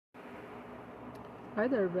Hi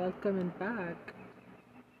there, welcome back.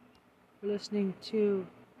 Listening to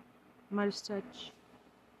Midas Touch.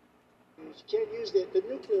 You can't use the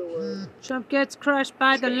nuclear word. Trump gets crushed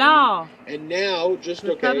by the law. And now, just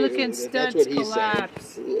Republican okay, that's stunts what he's collapse.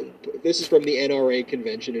 saying. This is from the NRA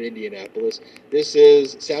convention in Indianapolis. This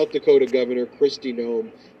is South Dakota Governor Kristi Noem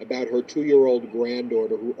about her 2-year-old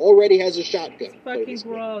granddaughter who already has a shotgun. Fucking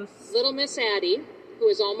gross. Little Miss Addie, who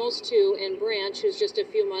is almost 2, and Branch, who's just a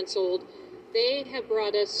few months old, they have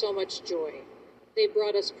brought us so much joy. They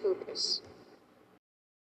brought us purpose.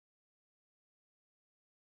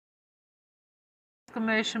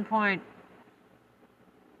 Exclamation point.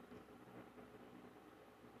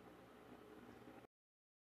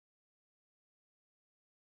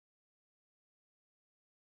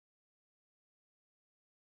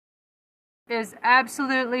 Is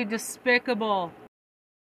absolutely despicable.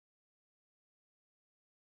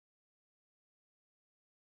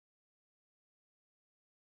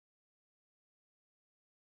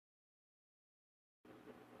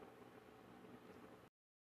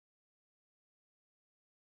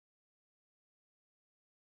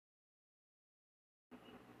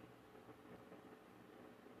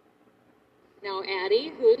 Now,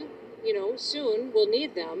 Addie, who, soon will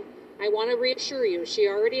need them, I want to reassure you, she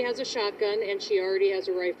already has a shotgun and she already has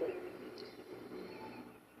a rifle.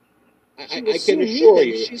 I can assure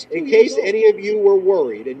you, in case any of you were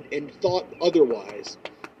worried and thought otherwise,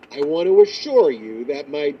 I want to assure you that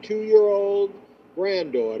my 2-year-old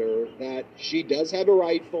granddaughter, that she does have a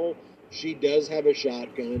rifle, she does have a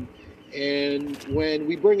shotgun, and when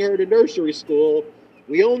we bring her to nursery school,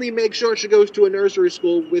 we only make sure she goes to a nursery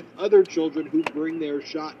school with other children who bring their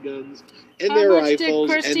shotguns and their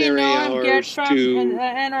rifles and their ARs to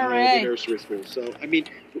the nursery school. So, I mean,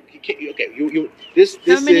 this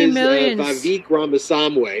is Vivek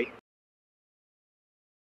Ramaswamy.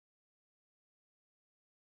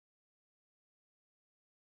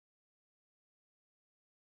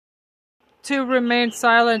 To remain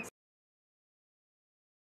silent.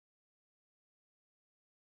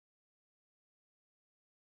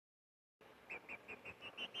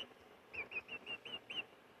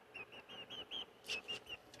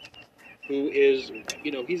 Who is,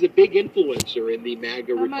 he's a big influencer in the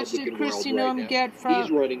MAGA How much Republican did world Kristi right Noem now. get He's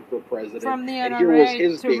running for president, from the and here was NRA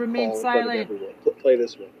his to big remain call in front of silent? everyone. Play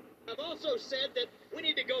this one. I've also said that we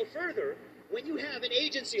need to go further. When you have an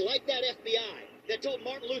agency like that FBI that told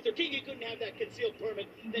Martin Luther King he couldn't have that concealed permit,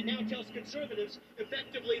 that now tells conservatives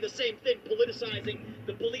effectively the same thing, politicizing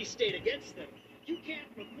the police state against them, you can't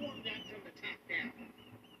reform that from the top down.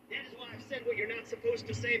 That is why I've said what you're not supposed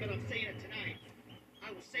to say, but I'm saying it tonight. I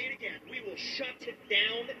will say it again. We will shut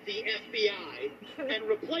down the FBI and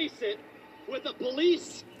replace it with a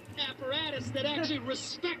police apparatus that actually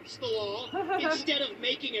respects the law instead of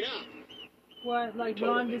making it up. What, like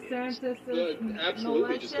Ron DeSantis is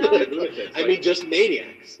absolutely, just lunatics? I mean, just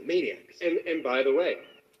maniacs. And by the way,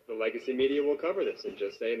 the legacy media will cover this and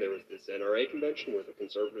just saying there was this NRA convention where the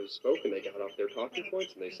conservatives spoke and they got off their talking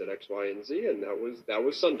points and they said X, Y, and Z, and that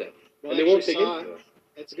was Sunday. Well, and they won't take into it.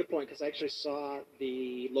 That's a good point, because I actually saw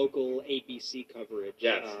the local ABC coverage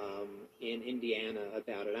in Indiana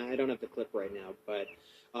about it. I don't have the clip right now, but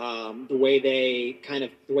the way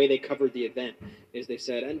they covered the event is they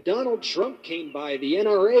said, and Donald Trump came by the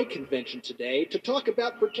NRA convention today to talk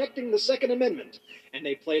about protecting the Second Amendment. And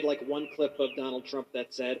they played like one clip of Donald Trump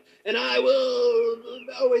that said, and I will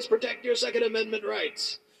always protect your Second Amendment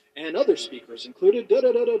rights. And other speakers included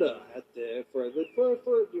for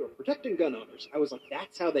protecting gun owners. I was like,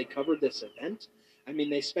 that's how they covered this event? I mean,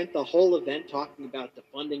 they spent the whole event talking about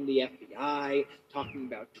defunding the FBI, talking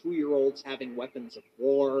about 2-year-olds having weapons of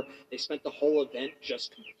war. They spent the whole event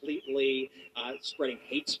just completely spreading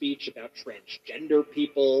hate speech about transgender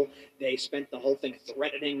people. They spent the whole thing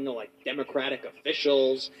threatening like Democratic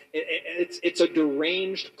officials. It's a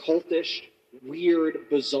deranged, cultish, weird,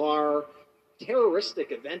 bizarre,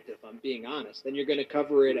 terroristic event, if I'm being honest. Then you're going to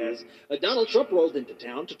cover it as Donald Trump rolled into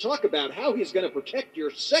town to talk about how he's going to protect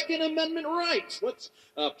your Second Amendment rights. Let's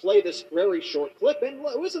play this very short clip, and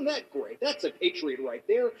wasn't that great? That's a patriot right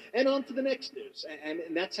there, and on to the next news.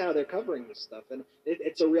 And that's how they're covering this stuff, and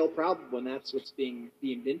it's a real problem when that's what's being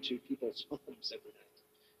beamed into people's homes every night.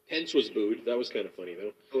 Pence was booed. That was kind of funny,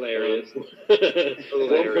 though. Hilarious.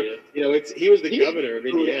 Hilarious. He was the governor of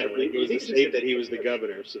Indiana. It was the state that he was the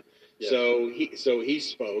governor. So he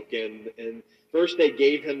spoke, and first they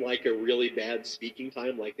gave him like a really bad speaking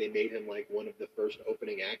time, like they made him like one of the first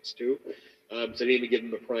opening acts too. So they didn't even give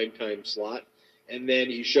him a prime time slot. And then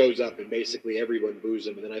he shows up, and basically everyone boos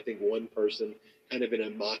him. And then I think one person, kind of in a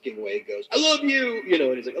mocking way, goes, "I love you,"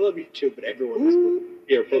 and he's like, "I love you too," but everyone was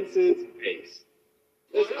here. Pence's face.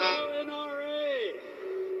 NRA.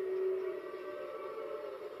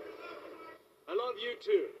 I love you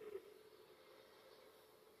too.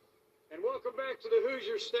 And welcome back to the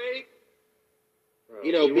Hoosier State.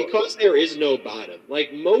 You know, because there is no bottom,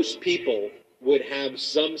 like most people would have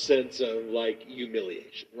some sense of like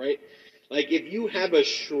humiliation, right? Like if you have a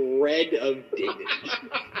shred of dignity,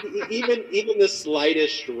 even the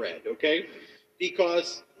slightest shred, okay?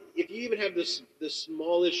 Because if you even have the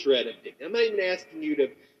smallest shred of dignity, I'm not even asking you to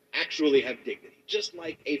actually have dignity, just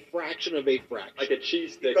like a fraction of a fraction, like a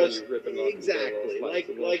cheese stick when you rip it off. Exactly, like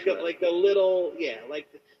a little, yeah, like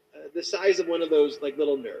the size of one of those like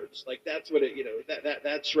little nerds. Like that's what it, you know,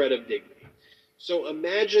 that shred of dignity. So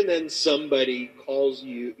imagine then somebody calls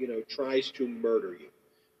you, you know, tries to murder you,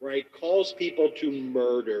 right? Calls people to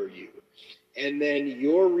murder you. And then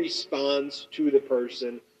your response to the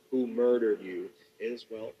person who murdered you is,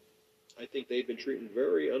 well, I think they've been treated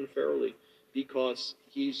very unfairly because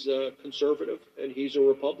he's conservative and he's a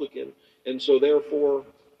Republican. And so therefore,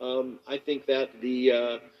 I think that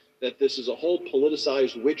that this is a whole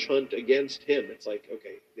politicized witch hunt against him. It's like,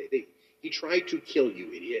 okay, he tried to kill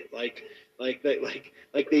you, idiot. Like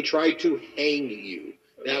they tried to hang you.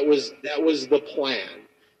 That was the plan.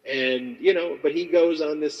 And, you know, but he goes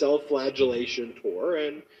on this self-flagellation tour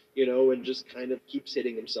and, you know, and just kind of keeps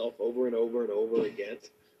hitting himself over and over and over again.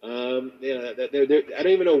 Yeah, I don't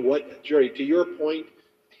even know what, Jerry, to your point,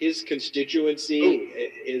 his constituency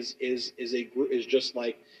is just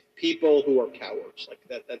like people who are cowards. Like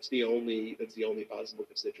that's the only possible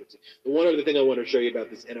constituency. The one other thing I want to show you about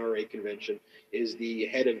this NRA convention is the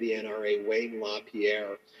head of the NRA, Wayne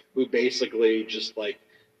LaPierre, who basically just like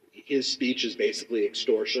his speech is basically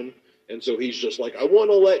extortion. And so he's just like, I want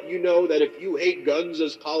to let you know that if you hate guns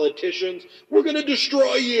as politicians, we're going to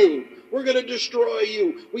destroy you. We're going to destroy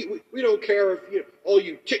you. We don't care if all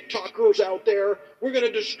you TikTokers out there, we're going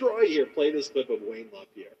to destroy you. Here, play this clip of Wayne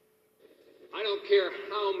LaPierre. I don't care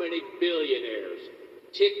how many billionaires,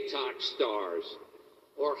 TikTok stars,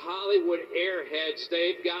 or Hollywood airheads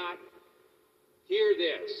they've got. Hear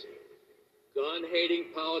this. Gun-hating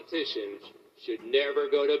politicians should never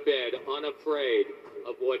go to bed unafraid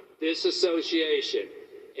of what this association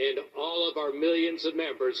and all of our millions of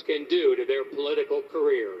members can do to their political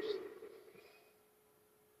careers.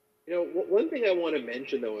 You know, one thing I want to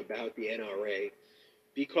mention, though, about the NRA,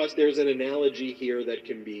 because there's an analogy here that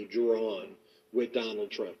can be drawn with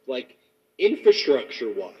Donald Trump. Like,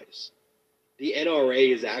 infrastructure-wise, the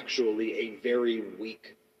NRA is actually a very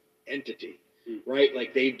weak entity, right?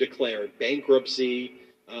 Like, they've declared bankruptcy.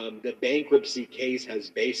 The bankruptcy case has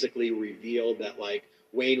basically revealed that, like,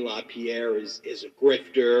 Wayne LaPierre is a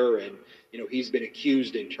grifter, and, you know, he's been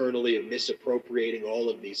accused internally of misappropriating all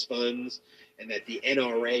of these funds, and that the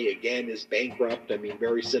NRA, again, is bankrupt. I mean,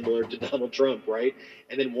 very similar to Donald Trump, right?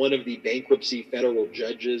 And then one of the bankruptcy federal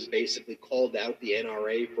judges basically called out the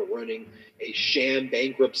NRA for running a sham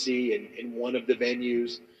bankruptcy in one of the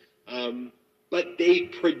venues. But they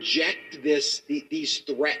project these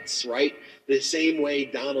threats, right? The same way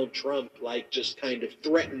Donald Trump, like, just kind of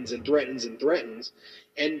threatens and threatens and threatens.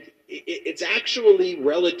 And it's actually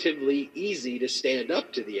relatively easy to stand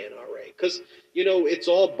up to the NRA because, you know, it's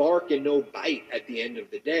all bark and no bite at the end of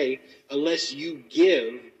the day unless you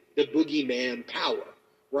give the boogeyman power,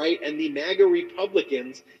 right? And the MAGA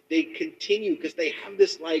Republicans, they continue because they have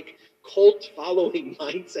this, like, cult following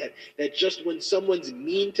mindset that just when someone's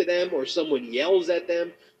mean to them or someone yells at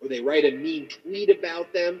them or they write a mean tweet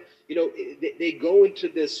about them, you know, they go into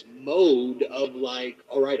this mode of like,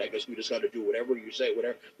 all right, I guess we just got to do whatever you say,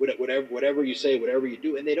 whatever you say, whatever you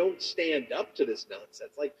do. And they don't stand up to this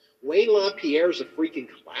nonsense. Like, Wayne LaPierre's a freaking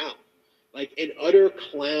clown, like an utter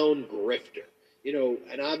clown grifter, you know,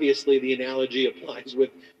 and obviously the analogy applies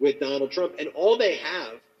with Donald Trump. And all they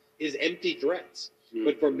have is empty threats.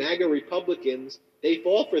 But for MAGA Republicans, they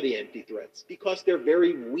fall for the empty threats because they're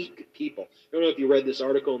very weak people. I don't know if you read this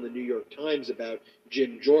article in the New York Times about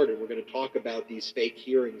Jim Jordan. We're going to talk about these fake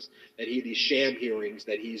hearings these sham hearings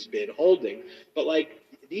that he's been holding. But like,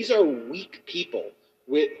 these are weak people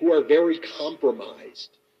who are very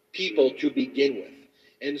compromised people to begin with.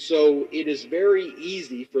 And so it is very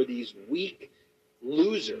easy for these weak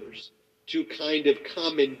losers to kind of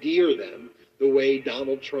commandeer them the way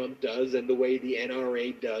Donald Trump does and the way the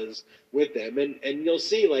NRA does with them. And you'll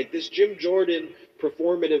see, like, this Jim Jordan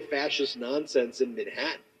performative fascist nonsense in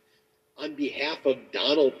Manhattan on behalf of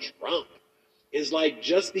Donald Trump is like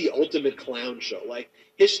just the ultimate clown show. Like,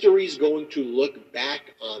 history's going to look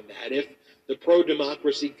back on that if the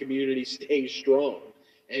pro-democracy community stays strong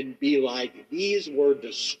and be like, these were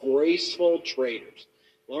disgraceful traitors.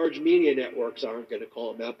 Large media networks aren't going to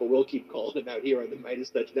call them out, but we'll keep calling them out here on the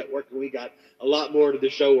Midas Touch Network, and we got a lot more to the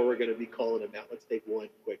show where we're going to be calling them out. Let's take one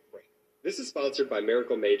quick break. This is sponsored by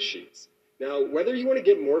Miracle Made Sheets. Now, whether you want to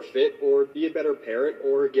get more fit or be a better parent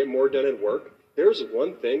or get more done at work, there's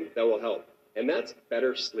one thing that will help, and that's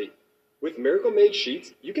better sleep. With Miracle Made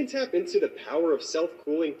Sheets, you can tap into the power of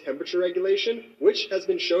self-cooling temperature regulation, which has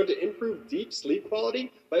been shown to improve deep sleep quality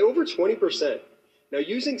by over 20%. Now,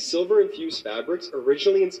 using silver-infused fabrics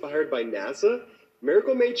originally inspired by NASA,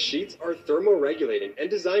 Miracle Made Sheets are thermoregulating and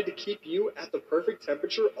designed to keep you at the perfect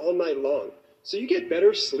temperature all night long, so you get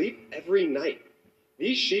better sleep every night.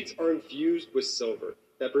 These sheets are infused with silver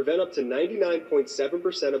that prevent up to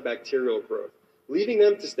 99.7% of bacterial growth, leaving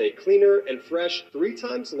them to stay cleaner and fresh 3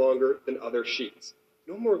 times longer than other sheets.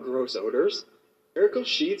 No more gross odors. Miracle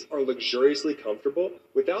Sheets are luxuriously comfortable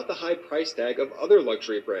without the high price tag of other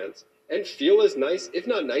luxury brands, and feel as nice, if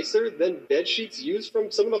not nicer, than bed sheets used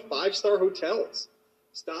from some of the 5-star hotels.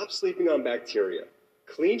 Stop sleeping on bacteria.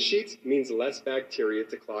 Clean sheets means less bacteria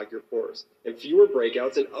to clog your pores and fewer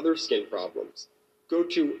breakouts and other skin problems. Go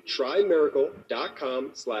to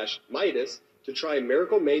trymiracle.com/Midas to try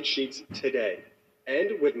Miracle Made Sheets today.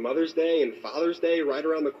 And with Mother's Day and Father's Day right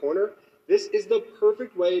around the corner, this is the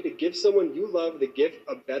perfect way to give someone you love the gift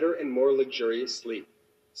of better and more luxurious sleep.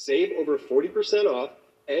 Save over 40% off,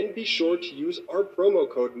 and be sure to use our promo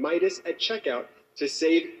code Midas at checkout to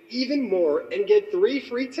save even more and get 3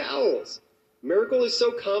 free towels. Miracle is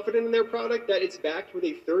so confident in their product that it's backed with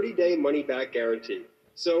a 30-day money-back guarantee.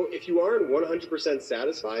 So if you aren't 100%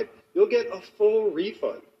 satisfied, you'll get a full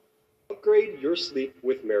refund. Upgrade your sleep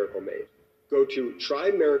with Miracle Made. Go to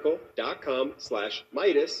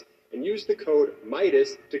trymiracle.com/Midas and use the code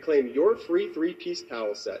Midas to claim your free 3-piece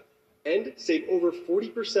towel set and save over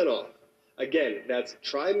 40% off. Again, that's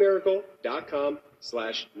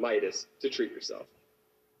trymiracle.com/Midas to treat yourself.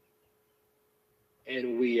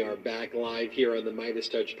 And we are back live here on the Midas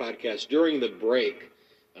Touch podcast. During the break,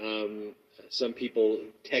 some people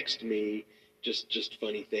text me just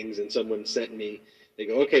funny things, and someone sent me, they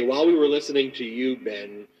go, okay, while we were listening to you,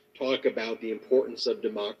 Ben, talk about the importance of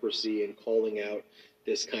democracy and calling out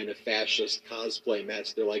this kind of fascist cosplay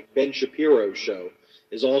mess, they're like, Ben Shapiro's show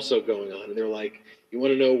is also going on, and they're like, you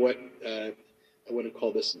want to know what, I wouldn't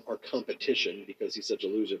call this our competition because he's such a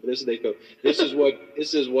loser, but this is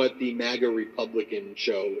what the MAGA Republican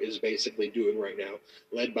show is basically doing right now,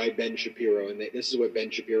 led by Ben Shapiro, and this is what Ben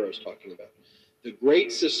Shapiro is talking about. The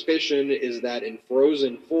great suspicion is that in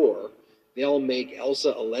Frozen 4, they'll make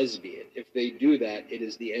Elsa a lesbian. If they do that, it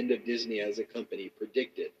is the end of Disney as a company,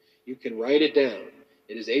 predicted. You can write it down.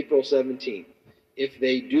 It is April 17th. If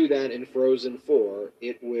they do that in Frozen 4,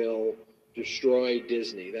 it will destroy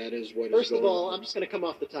Disney. That is what First is going of all, on. I'm just going to come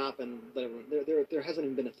off the top, and there hasn't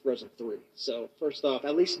even been a Frozen 3. So first off,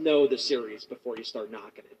 at least know the series before you start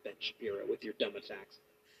knocking at Ben Shapiro with your dumb attacks.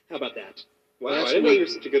 How about that? Wow, I didn't know you were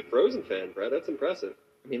such a good Frozen fan, Brett. That's impressive.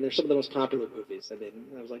 I mean, they're some of the most popular movies. I mean,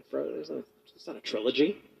 I was like, it's not a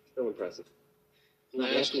trilogy. Still impressive.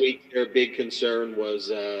 Last week, their big concern was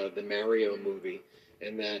the Mario movie,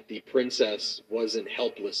 and that the princess wasn't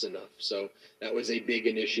helpless enough. So that was a big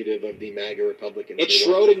initiative of the MAGA Republicans. It's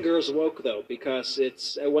Schrodinger's woke, though, because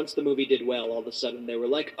it's once the movie did well, all of a sudden they were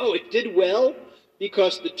like, oh, it did well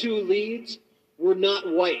because the 2 leads were not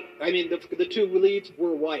white. I mean, the 2 leads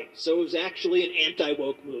were white, so it was actually an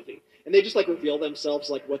anti-woke movie. And they just, like, reveal themselves,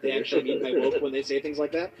 like, what they actually mean by woke when they say things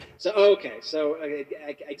like that. So, okay, so,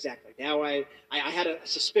 exactly. Now I had a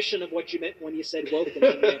suspicion of what you meant when you said woke, and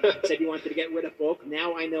then you said you wanted to get rid of woke.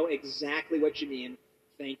 Now I know exactly what you mean.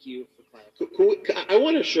 Thank you for clarifying. I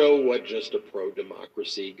want to show what just a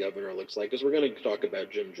pro-democracy governor looks like, because we're going to talk about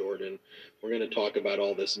Jim Jordan. We're going to talk about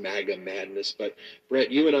all this MAGA madness. But, Brett,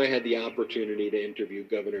 you and I had the opportunity to interview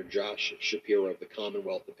Governor Josh Shapiro of the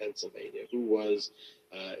Commonwealth of Pennsylvania, who was...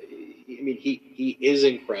 he is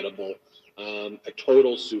incredible, a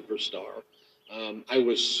total superstar.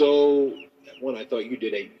 I thought you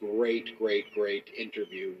did a great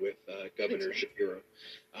interview with Governor Shapiro.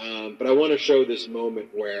 But I want to show this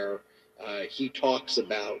moment where he talks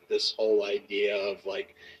about this whole idea of,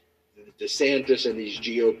 like, DeSantis and these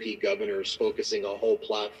GOP governors focusing a whole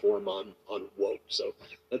platform on woke. So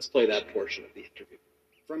let's play that portion of the interview.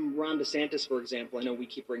 From Ron DeSantis, for example, I know we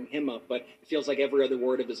keep bringing him up, but it feels like every other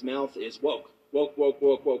word of his mouth is woke. Woke, woke,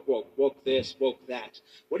 woke, woke, woke, woke this, woke that.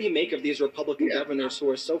 What do you make of these Republican governors who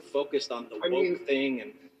are so focused on the woke thing?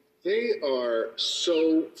 And they are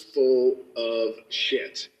so full of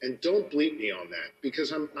shit. And don't bleep me on that,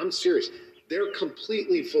 because I'm serious. They're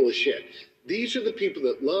completely full of shit. These are the people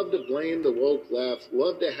that love to blame the woke left,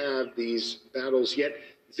 love to have these battles, yet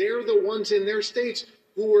they're the ones in their states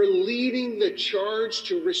who are leading the charge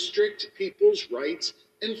to restrict people's rights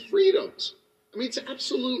and freedoms. I mean, it's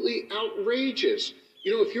absolutely outrageous.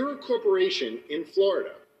 You know, if you're a corporation in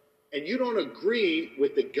Florida and you don't agree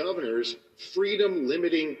with the governor's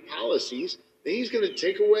freedom-limiting policies, then he's going to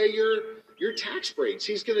take away your tax breaks.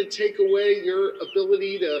 He's going to take away your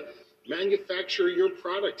ability to manufacture your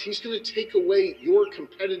product. He's going to take away your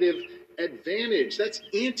competitive advantage. That's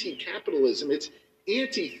anti-capitalism. It's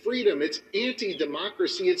anti-freedom. It's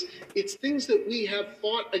anti-democracy. It's things that we have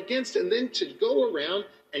fought against. And then to go around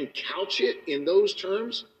and couch it in those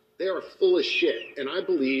terms, they are full of shit. And I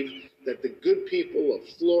believe that the good people of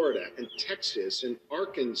Florida and Texas and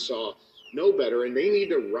Arkansas know better, and they need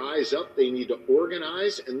to rise up, they need to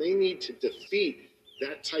organize, and they need to defeat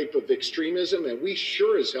that type of extremism, and we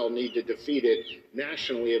sure as hell need to defeat it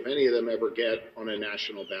nationally if any of them ever get on a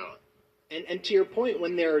national ballot. And to your point,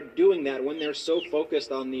 when they're doing that, when they're so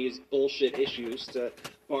focused on these bullshit issues, to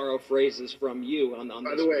borrow phrases from you on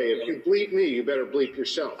By the way, if you bleep me, you better bleep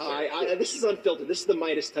yourself. This is unfiltered. This is the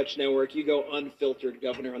Midas Touch Network. You go unfiltered,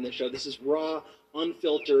 Governor, on the show. This is raw,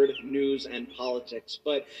 unfiltered news and politics.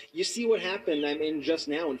 But you see what happened, I mean, just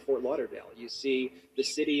now in Fort Lauderdale. You see the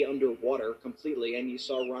city underwater completely, and you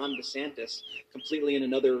saw Ron DeSantis completely in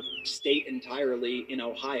another state entirely in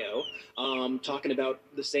Ohio, talking about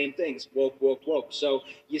the same things, woke, woke, woke. So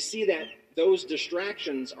you see that those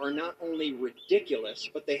distractions are not only ridiculous,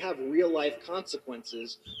 but they have real-life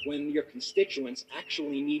consequences when your constituents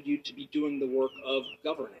actually need you to be doing the work of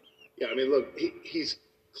governing. Yeah, I mean, look, he's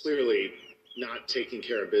clearly not taking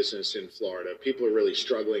care of business in Florida. People are really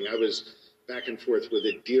struggling. I was back and forth with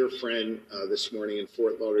a dear friend this morning in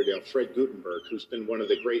Fort Lauderdale, Fred Gutenberg, who's been one of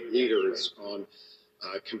the great leaders on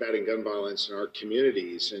combating gun violence in our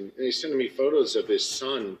communities. And he's sending me photos of his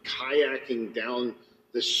son kayaking down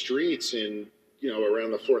the streets in,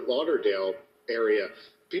 around the Fort Lauderdale area.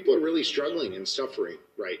 People are really struggling and suffering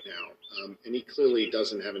right now. And he clearly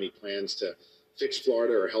doesn't have any plans to fix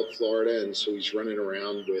Florida or help Florida. And so he's running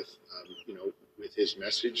around with, with his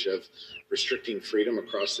message of restricting freedom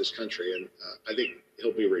across this country. And I think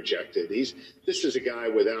he'll be rejected. This is a guy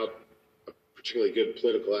without a particularly good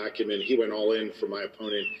political acumen. He went all in for my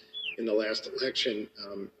opponent in the last election,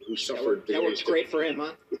 who suffered. That works great for him,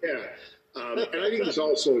 huh? Yeah. And I think he's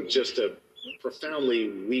also just a profoundly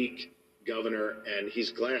weak governor, and he's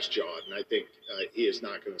glass-jawed, and I think he is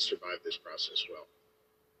not going to survive this process well.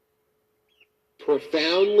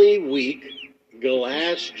 Profoundly weak,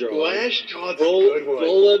 glass-jawed,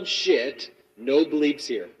 full of shit, no bleeps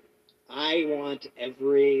here. I want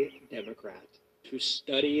every Democrat to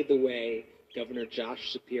study the way Governor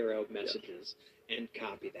Josh Shapiro messages and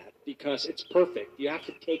copy that, because it's perfect. You have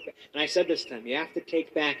to take, and I said this time, you have to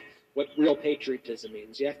take back what real patriotism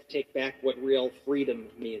means. You have to take back what real freedom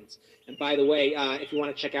means. And by the way, if you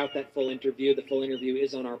want to check out that full interview, the full interview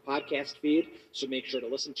is on our podcast feed, so make sure to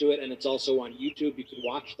listen to it. And it's also on YouTube. You can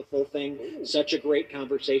watch the full thing. Ooh. Such a great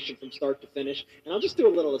conversation from start to finish. And I'll just do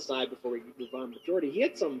a little aside before we move on. But Jordy, he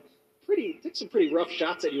had took some pretty rough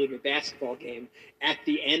shots at you in your basketball game at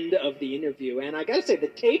the end of the interview. And I got to say, the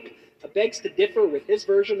tape begs to differ with his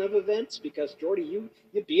version of events, because Jordy, you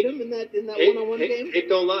beat him in that one-on-one game. Tape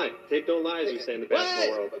don't lie. Tape don't lie, as you say in the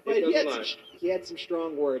basketball world. But he had some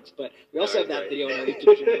strong words. But we also have that video on our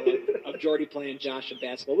YouTube channel of Jordy playing Josh in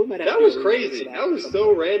basketball. We might have that was crazy. That was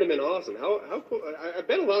so random and awesome. How cool! I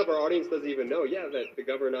bet a lot of our audience doesn't even know. Yeah, that the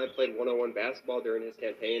governor and I played one-on-one basketball during his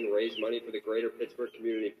campaign, raised money for the Greater Pittsburgh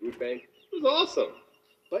Community Food Bank. It was awesome.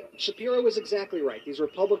 But Shapiro was exactly right. These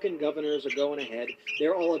Republican governors are going ahead.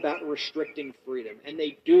 They're all about restricting freedom. And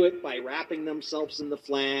they do it by wrapping themselves in the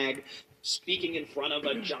flag, speaking in front of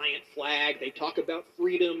a giant flag. They talk about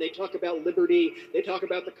freedom. They talk about liberty. They talk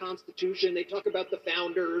about the Constitution. They talk about the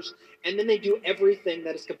founders. And then they do everything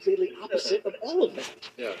that is completely opposite of all of that.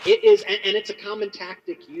 Yeah. It is, and it's a common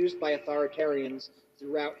tactic used by authoritarians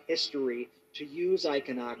throughout history to use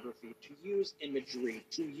iconography, to use imagery,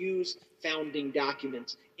 to use founding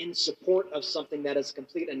documents in support of something that is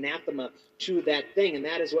complete anathema to that thing. And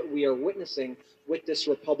that is what we are witnessing with this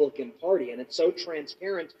Republican Party. And it's so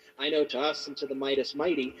transparent, I know, to us and to the Midas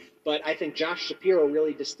Mighty, but I think Josh Shapiro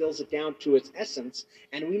really distills it down to its essence,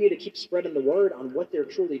 and we need to keep spreading the word on what they're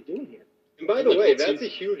truly doing here. And by the way, that's a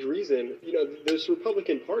huge reason, this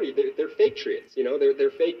Republican Party, they're fake patriots,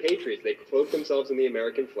 they're fake patriots. They cloak themselves in the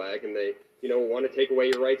American flag, and they want to take away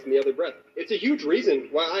your rights in the other breath. It's a huge reason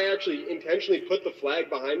why I actually intentionally put the flag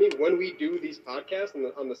behind me when we do these podcasts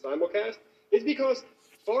on the simulcast, is because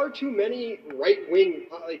far too many right-wing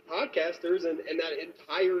podcasters and that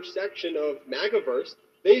entire section of MAGAverse,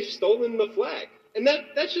 they've stolen the flag. And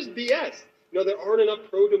that's just BS. There aren't enough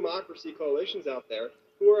pro-democracy coalitions out there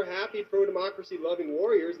who are happy, pro-democracy loving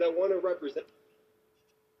warriors that want to represent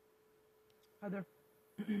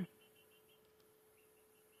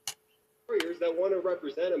warriors that want to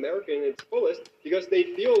represent America in its fullest because they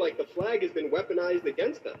feel like the flag has been weaponized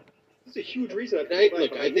against them. This is a huge reason.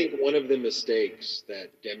 I think one of the mistakes that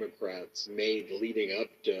Democrats made leading up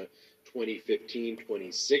to 2015,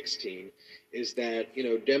 2016 is that,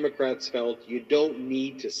 Democrats felt you don't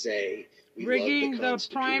need to say we rigging love the the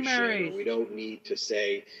Constitution, primaries. or we don't need to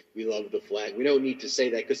say we love the flag. We don't need to say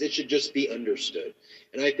that because it should just be understood.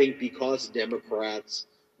 And I think because Democrats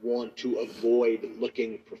want to avoid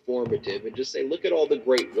looking performative and just say, look at all the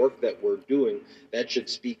great work that we're doing, that should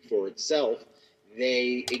speak for itself,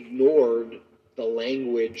 they ignored the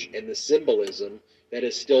language and the symbolism that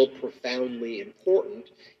is still profoundly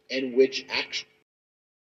important and which actually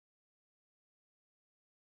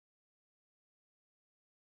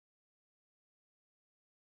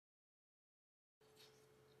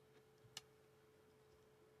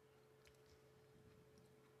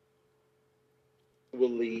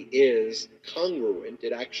is congruent.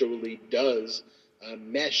 It actually does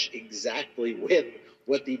mesh exactly with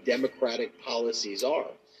what the Democratic policies are.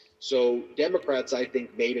 So Democrats, I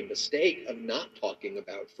think, made a mistake of not talking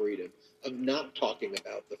about freedom, of not talking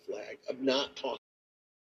about the flag, of not talking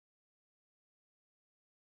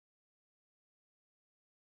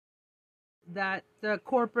that the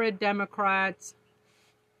corporate Democrats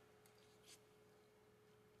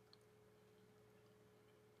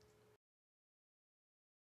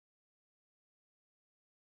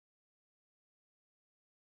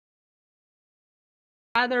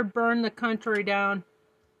rather burn the country down.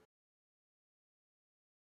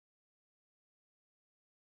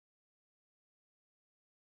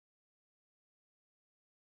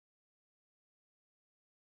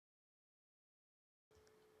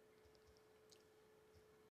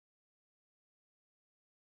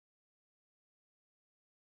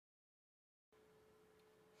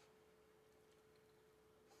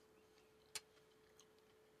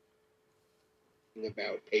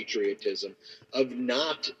 about patriotism, of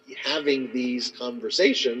not having these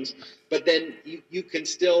conversations, but then you can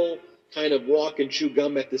still kind of walk and chew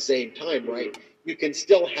gum at the same time, right? You can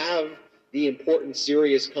still have the important,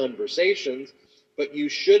 serious conversations, but you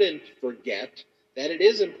shouldn't forget that it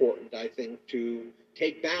is important, I think, to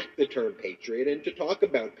take back the term patriot and to talk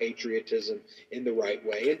about patriotism in the right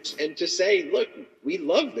way and to say, look, we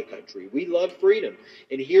love the country, we love freedom,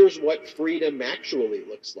 and here's what freedom actually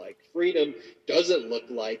looks like. Freedom doesn't look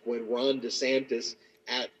like when Ron DeSantis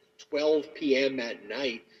at 12 p.m. at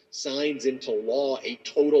night signs into law a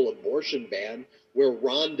total abortion ban where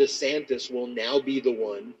Ron DeSantis will now be the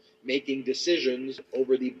one making decisions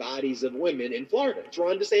over the bodies of women in Florida. It's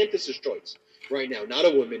Ron DeSantis' choice right now, not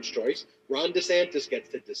a woman's choice. Ron DeSantis gets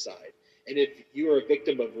to decide. And if you are a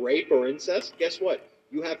victim of rape or incest, guess what?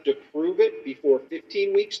 You have to prove it before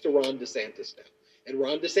 15 weeks to Ron DeSantis now. And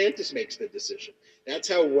Ron DeSantis makes the decision. That's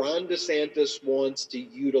how Ron DeSantis wants to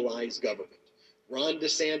utilize government. Ron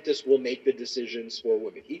DeSantis will make the decisions for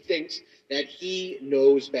women. He thinks that he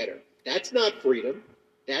knows better. That's not freedom.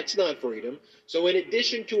 That's not freedom. So in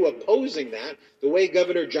addition to opposing that, the way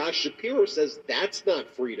Governor Josh Shapiro says that's not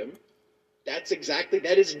freedom, that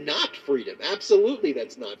is not freedom. Absolutely,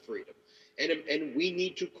 that's not freedom. And we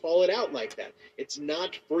need to call it out like that. It's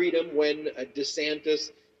not freedom when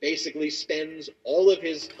DeSantis basically spends all of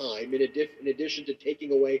his time, in addition to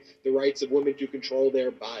taking away the rights of women to control their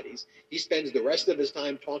bodies, he spends the rest of his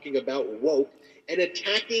time talking about woke and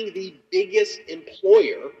attacking the biggest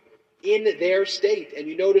employer in their state. And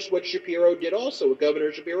you notice what Shapiro did also,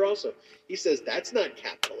 Governor Shapiro also. He says that's not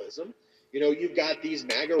capitalism. You've got these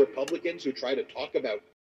MAGA Republicans who try to talk about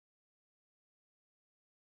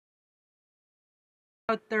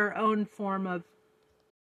their own form of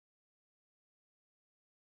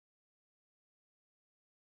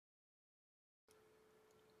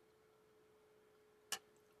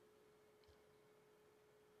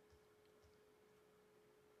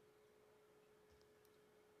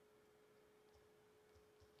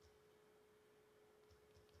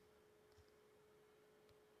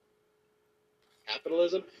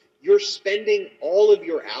capitalism. You're spending all of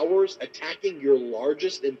your hours attacking your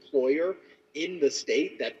largest employer in the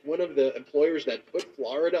state, that one of the employers that put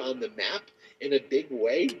Florida on the map in a big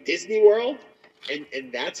way, Disney World,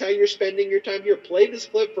 and that's how you're spending your time here. Play this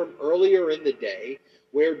clip from earlier in the day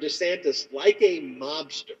where DeSantis, like a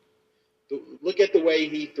mobster, look at the way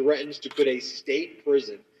he threatens to put a state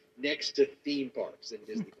prison next to theme parks in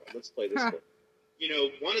Disney World. Let's play this clip.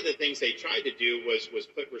 One of the things they tried to do was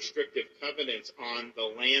put restrictive covenants on the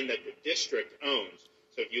land that the district owns.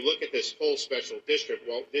 So if you look at this whole special district,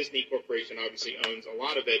 Walt Disney Corporation obviously owns a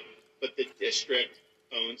lot of it, but the district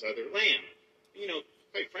owns other land.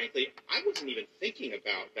 Quite frankly, I wasn't even thinking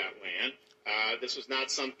about that land. This was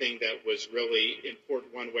not something that was really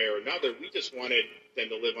important one way or another. We just wanted them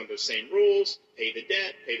to live under the same rules, pay the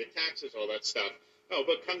debt, pay the taxes, all that stuff. Oh,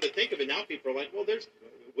 but come to think of it, now people are like, well,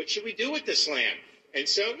 what should we do with this land? And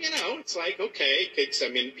so, it's like, okay,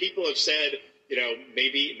 people have said,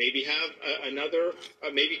 maybe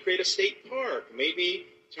have maybe create a state park, maybe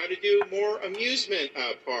try to do more amusement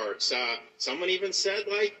parks. Someone even said,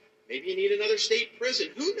 like, maybe you need another state prison.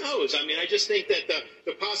 Who knows? I just think that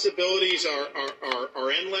the possibilities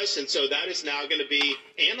are endless, and so that is now going to be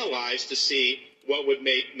analyzed to see what would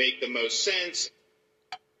make the most sense.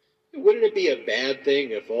 Wouldn't it be a bad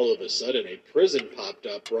thing if all of a sudden a prison popped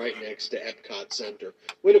up right next to Epcot Center?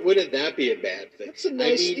 Wouldn't that be a bad thing? It's a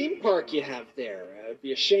nice theme park you have there. It'd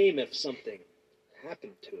be a shame if something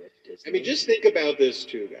happened to it, Disney. Just think about this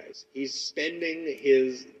too, guys. He's spending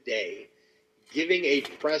his day giving a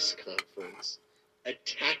press conference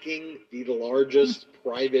attacking the largest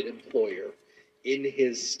private employer in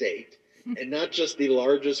his state. And not just the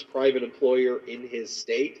largest private employer in his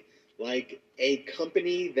state, like a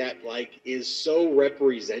company that like is so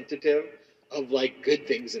representative of like good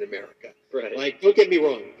things in America. Right. Like, don't get me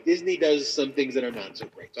wrong, Disney does some things that are not so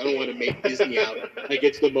great. So I don't want to make Disney out like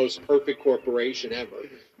it's the most perfect corporation ever.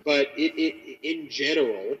 But it in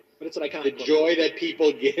general, but it's an iconic the joy that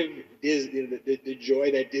people give Disney, the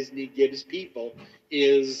joy that Disney gives people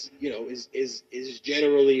is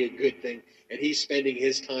generally a good thing. And he's spending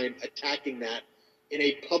his time attacking that in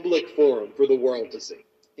a public forum for the world to see.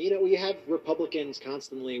 We have Republicans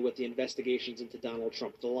constantly with the investigations into Donald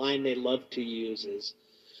Trump. The line they love to use is,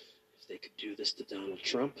 if they could do this to Donald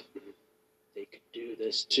Trump, they could do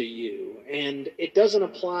this to you. And it doesn't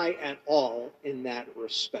apply at all in that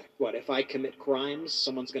respect. What, if I commit crimes,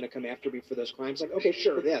 someone's going to come after me for those crimes? Like, okay,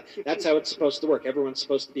 sure, yeah, that's how it's supposed to work. Everyone's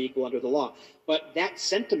supposed to be equal under the law. But that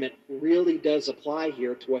sentiment really does apply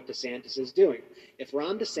here to what DeSantis is doing. If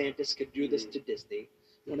Ron DeSantis could do this to Disney,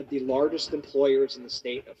 one of the largest employers in the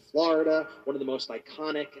state of Florida, one of the most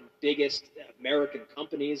iconic and biggest American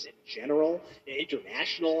companies in general,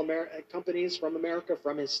 international companies from America,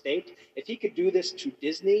 from his state. If he could do this to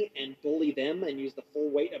Disney and bully them and use the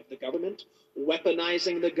full weight of the government,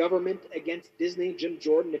 weaponizing the government against Disney, Jim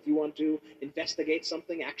Jordan, if you want to investigate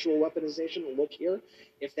something, actual weaponization, look here.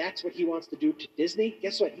 If that's what he wants to do to Disney,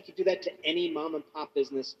 guess what? He could do that to any mom and pop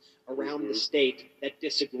business around the state that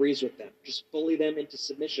disagrees with them. Just bully them into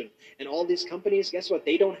submission. And all these companies, guess what?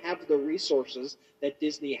 They don't have the resources that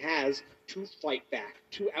Disney has to fight back,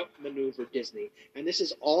 to outmaneuver Disney. And this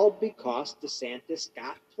is all because DeSantis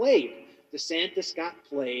got played. DeSantis got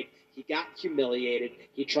played. He got humiliated.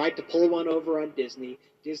 He tried to pull one over on Disney.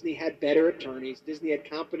 Disney had better attorneys. Disney had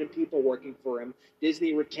competent people working for him.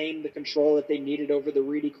 Disney retained the control that they needed over the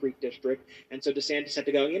Reedy Creek district. And so DeSantis had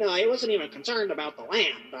to go, I wasn't even concerned about the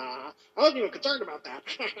land. I wasn't even concerned about that.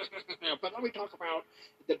 But let me talk about...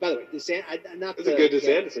 By the way, that's a good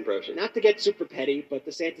DeSantis impression. Not to get super petty, but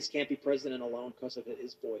DeSantis can't be president alone because of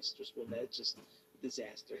his voice. It's just a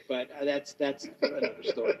disaster. But that's another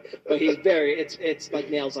story. But he's it's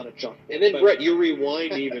like nails on a chalkboard. And then, Brett, you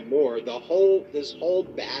rewind even more. This whole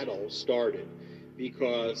battle started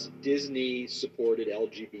because Disney supported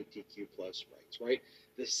LGBTQ plus rights, right?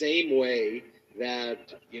 The same way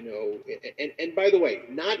that, and by the way,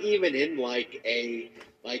 not even in like a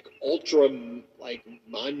ultra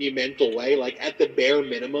monumental way, like at the bare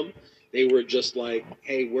minimum, they were just like,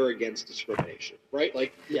 hey, we're against discrimination, right?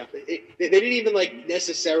 Like, yeah, they didn't even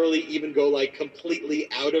necessarily even go completely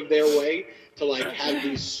out of their way to have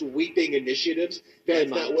these sweeping initiatives.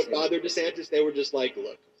 That's not what bothered DeSantis. They were just like,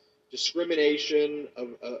 look, discrimination of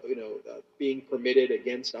being permitted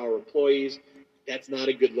against our employees, that's not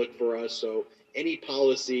a good look for us. So any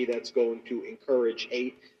policy that's going to encourage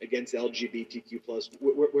hate against LGBTQ plus,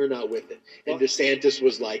 we're not with it. And DeSantis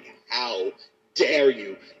was like, how dare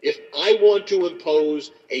you? If I want to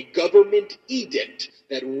impose a government edict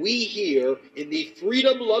that we here in the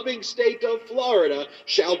freedom-loving state of Florida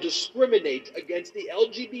shall discriminate against the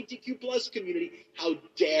LGBTQ plus community, how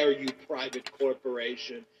dare you, private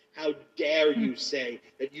corporation? How dare you say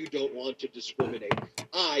that you don't want to discriminate?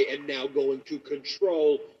 I am now going to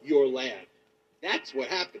control your land. That's what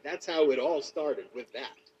happened. That's how it all started, with that.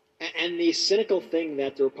 And the cynical thing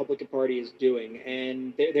that the Republican Party is doing,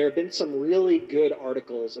 and there have been some really good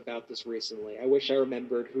articles about this recently. I wish I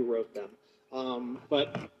remembered who wrote them.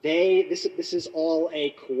 But this is all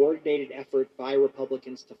a coordinated effort by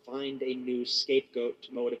Republicans to find a new scapegoat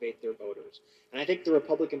to motivate their voters. And I think the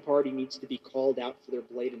Republican Party needs to be called out for their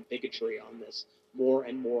blatant bigotry on this more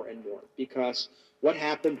and more and more. Because what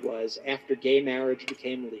happened was, after gay marriage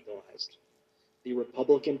became legalized, the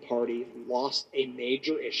Republican Party lost a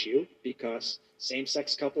major issue because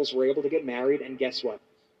same-sex couples were able to get married, and guess what?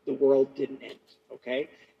 The world didn't end, okay?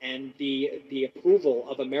 And the approval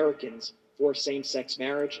of Americans for same-sex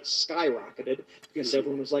marriage skyrocketed because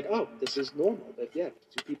everyone was like, oh, this is normal. But yeah,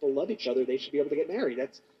 two people love each other, they should be able to get married.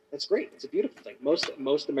 That's great. It's a beautiful thing.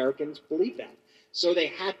 Most Americans believe that. So they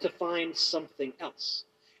had to find something else.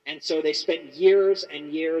 And so they spent years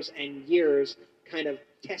and years and years kind of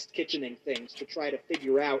test kitchening things to try to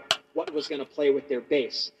figure out what was going to play with their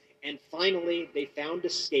base. And finally, they found a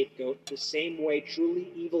scapegoat the same way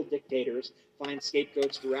truly evil dictators find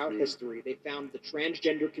scapegoats throughout history. They found the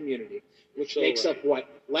transgender community, which makes up, what,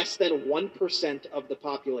 less than 1% of the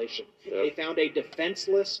population. Yep. They found a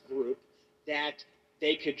defenseless group that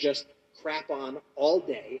they could just crap on all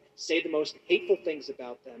day, say the most hateful things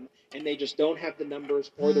about them, and they just don't have the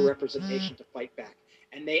numbers or the representation to fight back.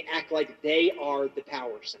 And they act like they are the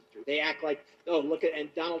power center. They act like, oh, look at,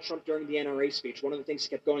 and Donald Trump during the NRA speech, one of the things he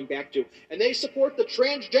kept going back to, and they support the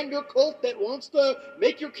transgender cult that wants to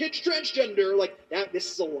make your kids transgender. Like, that,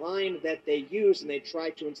 this is a line that they use, and they try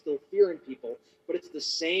to instill fear in people, but it's the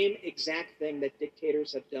same exact thing that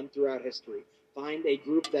dictators have done throughout history. Find a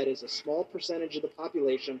group that is a small percentage of the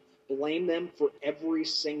population, blame them for every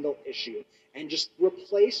single issue, and just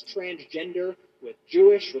replace transgender with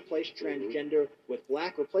Jewish, replace transgender with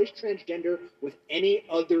black, replace transgender with any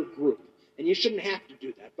other group. And you shouldn't have to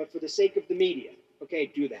do that, but for the sake of the media, okay,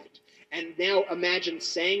 do that. And now imagine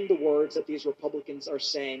saying the words that these Republicans are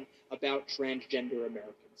saying about transgender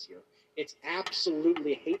Americans here. It's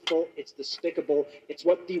absolutely hateful, it's despicable, it's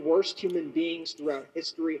what the worst human beings throughout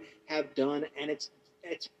history have done, and it's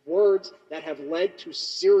words that have led to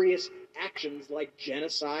serious actions like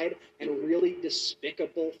genocide and really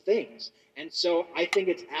despicable things. And so I think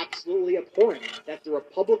it's absolutely abhorrent that the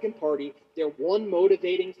Republican Party, their one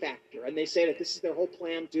motivating factor, and they say that this is their whole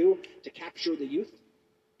plan too, to capture the youth,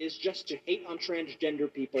 is just to hate on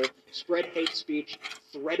transgender people, spread hate speech,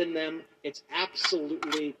 threaten them. It's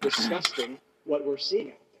absolutely disgusting what we're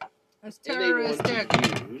seeing out there. That's terroristic. terroristic. And they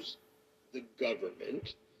want to use the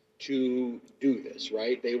government to do this,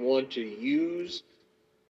 right? They want to use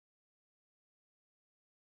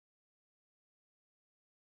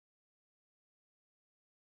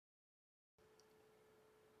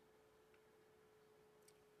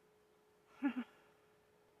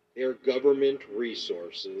their government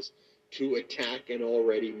resources to attack an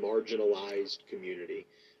already marginalized community,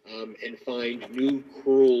 and find new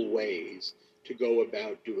cruel ways to go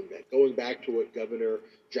about doing that. Going back to what Governor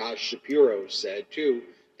Josh Shapiro said, too,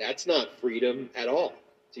 that's not freedom at all.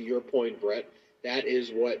 To your point, Brett, that is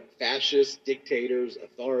what fascists, dictators,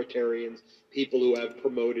 authoritarians, people who have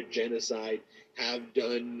promoted genocide have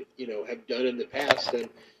done, have done in the past. And,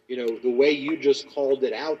 the way you just called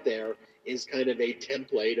it out there is kind of a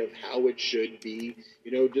template of how it should be,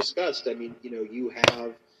 discussed. I mean, you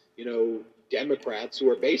have, Democrats who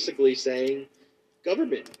are basically saying,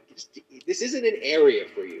 government, this isn't an area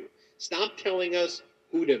for you. Stop telling us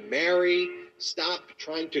who to marry. Stop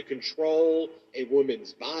trying to control a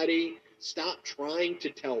woman's body. Stop trying to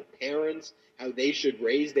tell parents how they should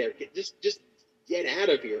raise their kids. Just get out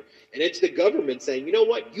of here. And it's the government saying, you know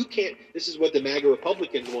what, you can't, this is what the MAGA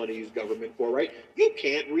Republicans want to use government for, right? You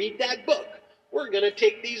can't read that book. We're going to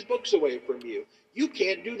take these books away from you. You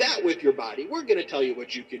can't do that with your body. We're going to tell you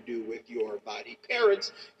what you can do with your body.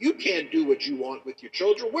 Parents, you can't do what you want with your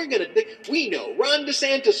children. We know. Ron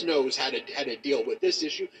DeSantis knows how to deal with this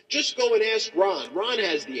issue. Just go and ask Ron. Ron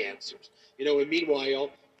has the answers. And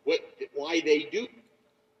meanwhile, why they do.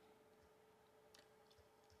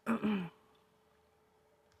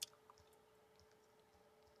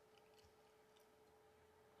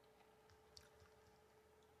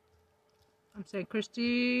 I'm saying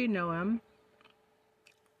Christy Noam.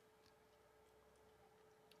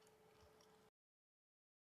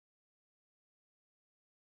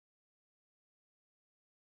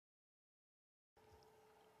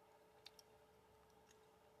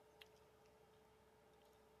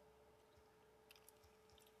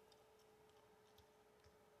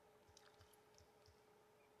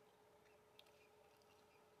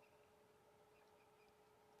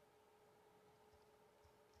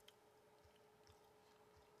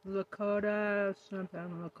 Lakota, something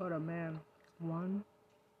Lakota man. One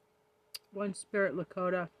spirit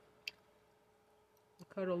Lakota.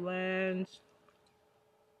 Lakota lands.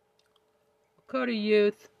 Lakota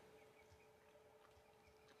youth.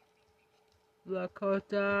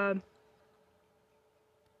 Lakota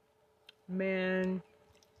man.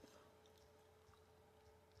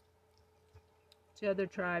 It's the other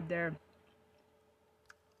tribe there.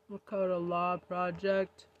 Lakota Law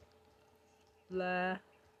Project.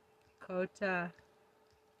 Lakota.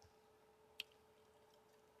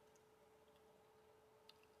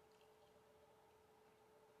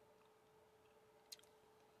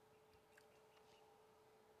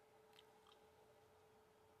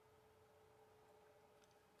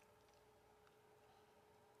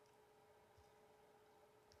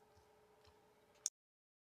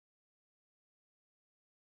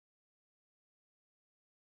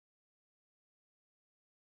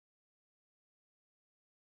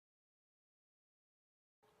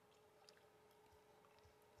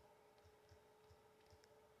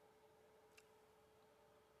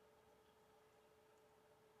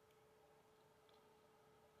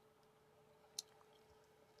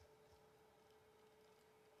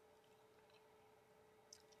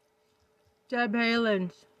 Deb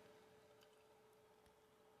Haaland.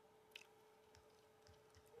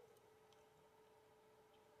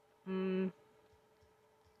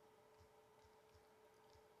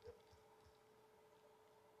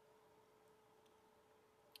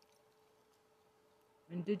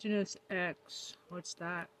 Indigenous X. What's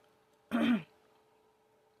that?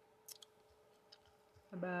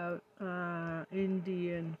 About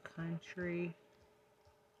Indian country.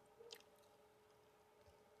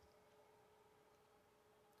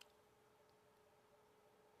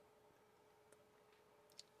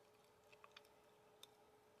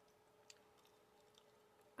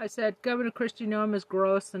 I said Governor Kristi Noem is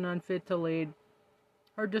gross and unfit to lead.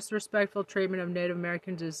 Her disrespectful treatment of Native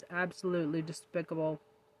Americans is absolutely despicable.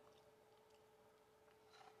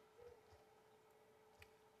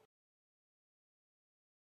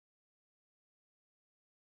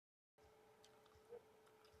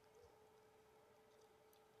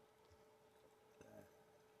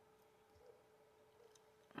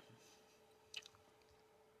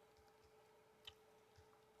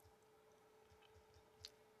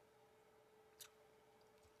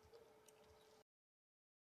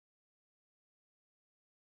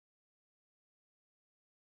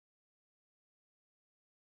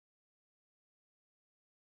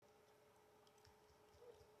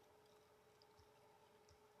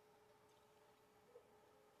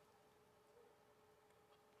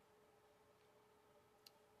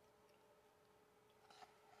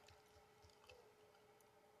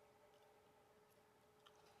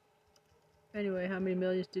 Anyway, how many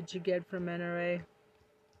millions did you get from NRA?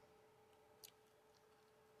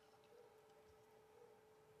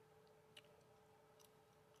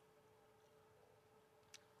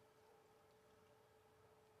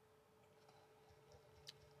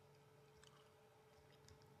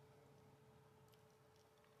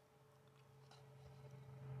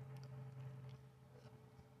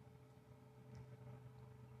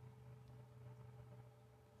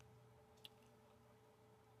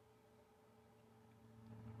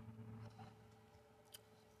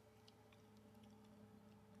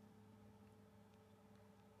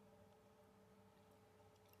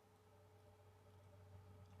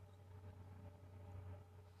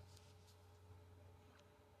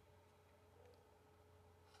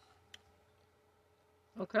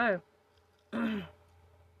 Okay.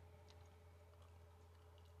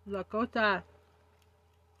 Lakota.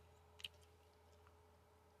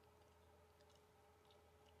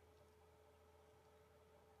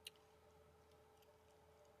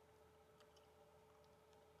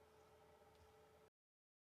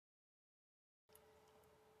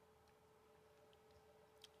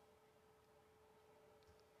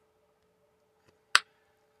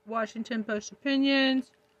 Washington Post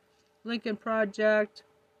Opinions. Lincoln Project.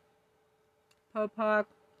 Popak.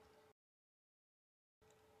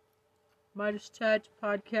 Midas Touch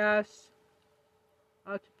Podcast.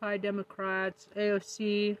 Occupy Democrats.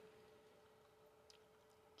 AOC.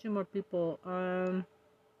 Two more people.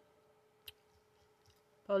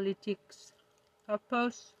 Politics.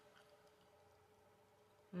 HuffPost.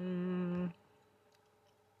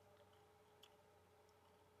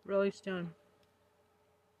 Rolling Stone.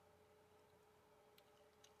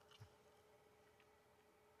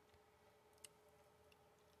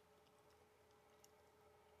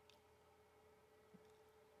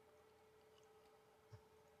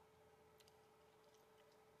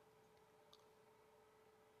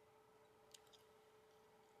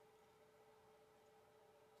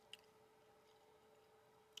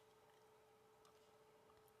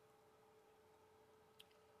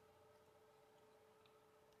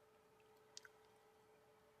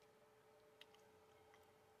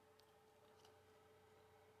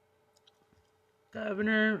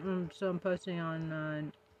 Governor. So I'm posting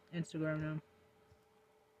on Instagram now.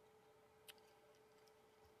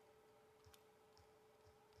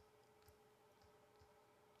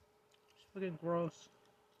 It's fucking gross.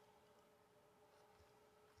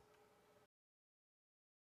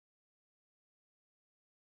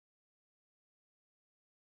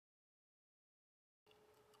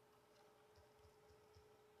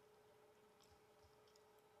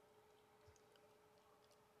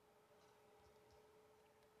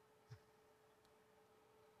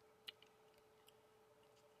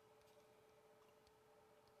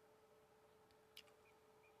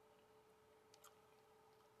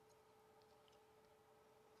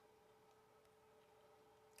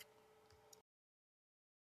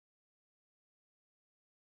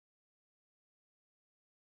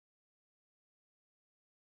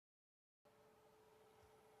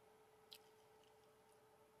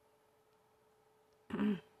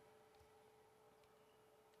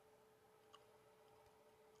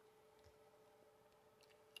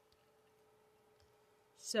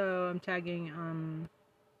 So I'm tagging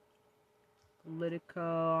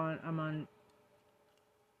Politico. I'm on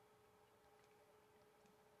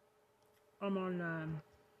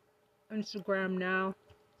Instagram now.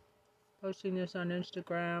 Posting this on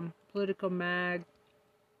Instagram. Politico Mag.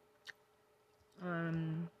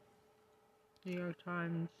 New York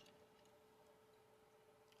Times.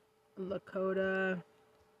 Lakota.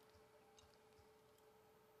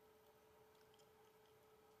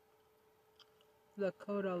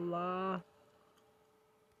 Lakota Law.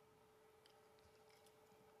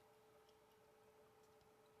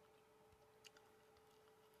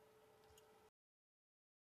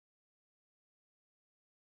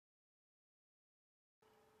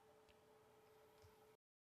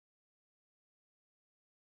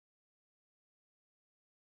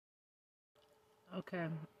 Okay.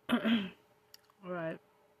 Alright.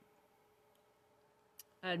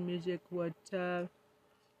 Add music. What,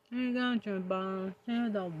 you got your bones to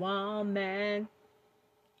the wall, man.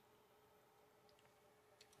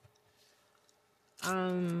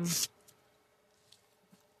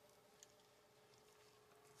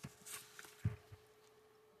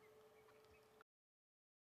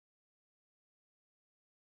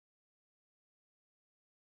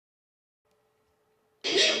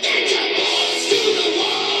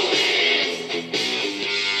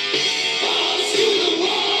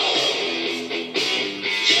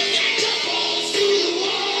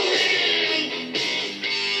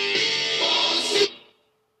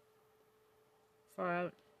 Far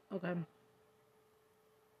out. Okay.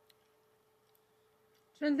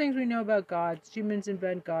 Certain things we know about gods. Humans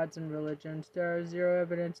invent gods and religions. There is zero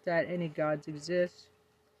evidence that any gods exist.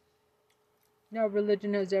 No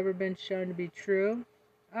religion has ever been shown to be true.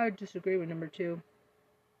 I would disagree with number 2.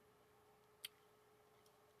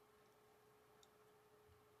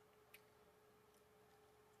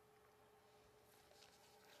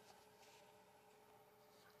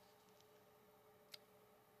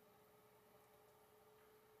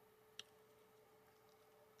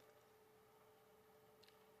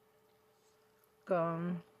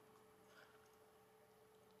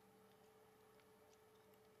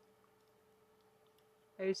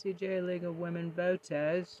 ACJ League of Women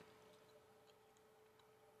Voters.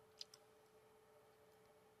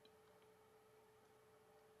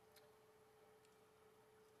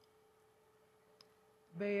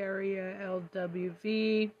 Bay Area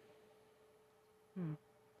LWV.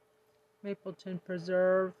 Mapleton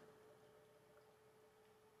Preserve.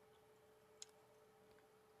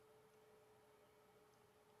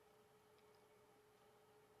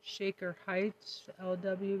 Shaker Heights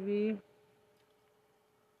LWV.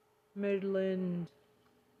 Midland.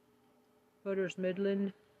 Voters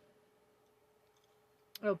Midland.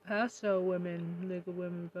 El Paso Women League of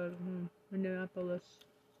Women Voters. Minneapolis.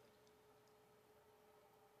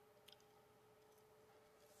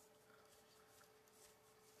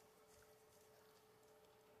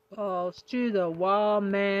 Balls to the wall,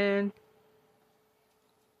 man.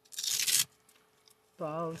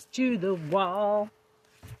 Balls to the wall.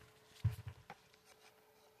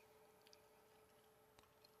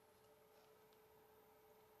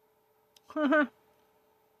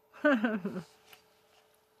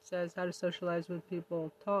 Says how to socialize with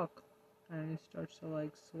people, talk. And he starts to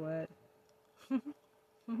like sweat.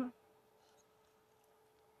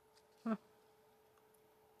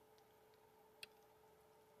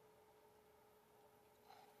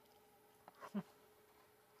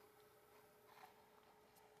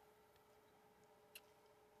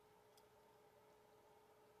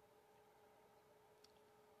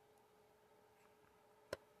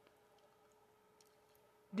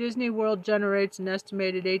 Disney World generates an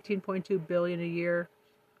estimated $18.2 billion a year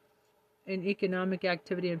in economic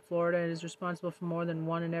activity in Florida and is responsible for more than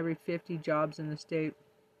 1 in every 50 jobs in the state.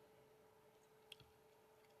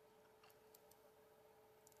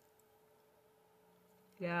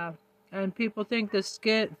 Yeah, and people think the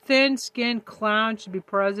thin-skinned clown should be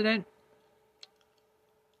president.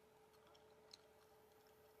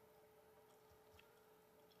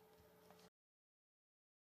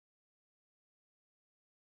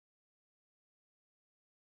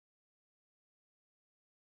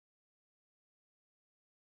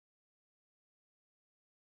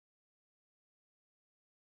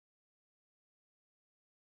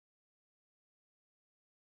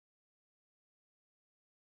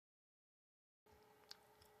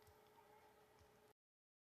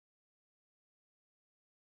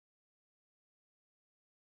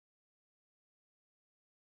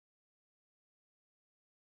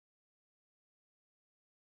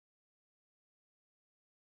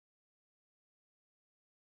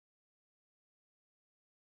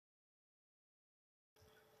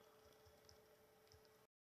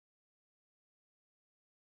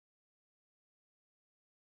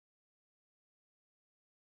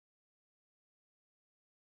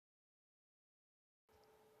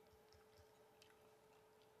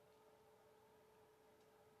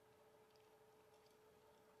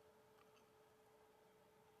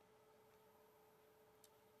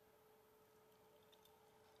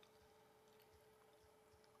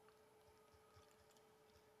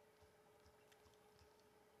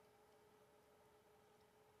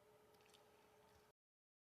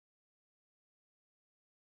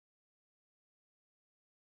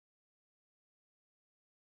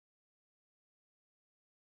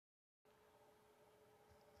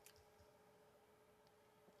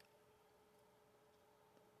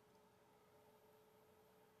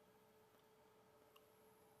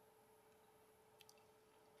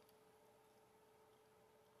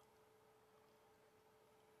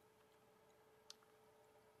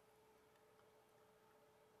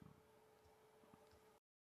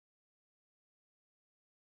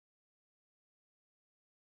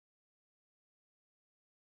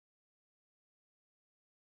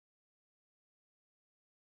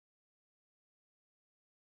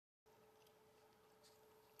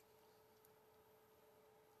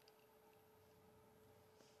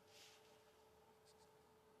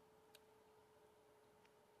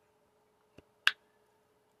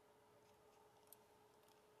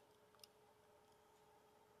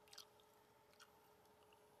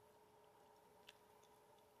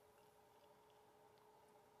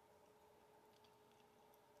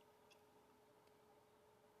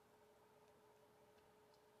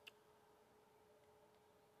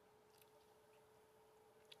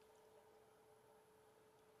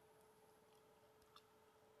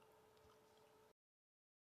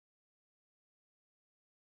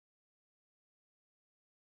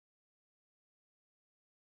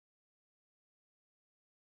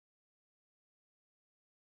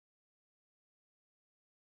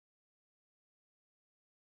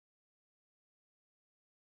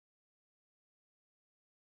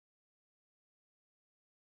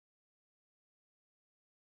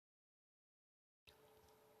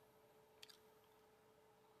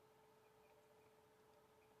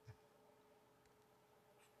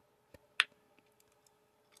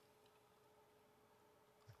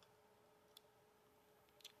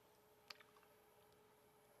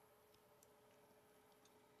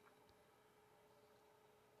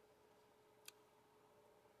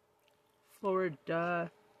 Florida.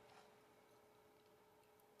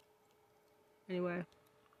 Anyway,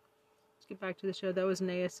 let's get back to the show. That was an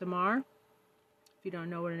ASMR. If you don't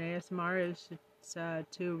know what an ASMR is, it's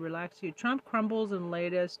to relax you. Trump crumbles in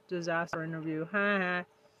latest disaster interview.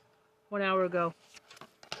 1 hour ago.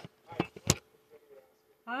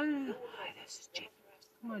 Hi, this is Jamie.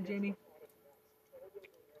 Come on, Jamie.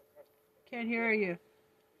 Can't hear you.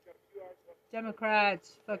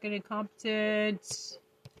 Democrats, fucking incompetent.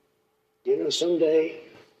 You know, someday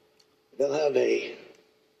they'll have a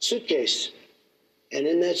suitcase, and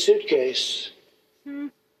in that suitcase,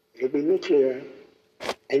 it'll be nuclear,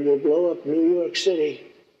 and you'll blow up New York City.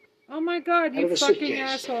 Oh my God, you fucking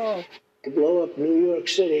asshole. You'll blow up New York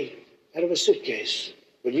City out of a suitcase.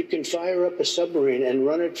 But you can fire up a submarine and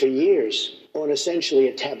run it for years on essentially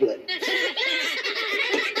a tablet.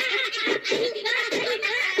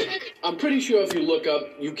 I'm pretty sure if you look up,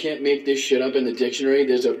 you can't make this shit up in the dictionary,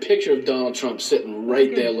 there's a picture of Donald Trump sitting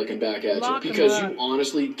right there looking back at you. Because you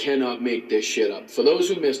honestly cannot make this shit up. For those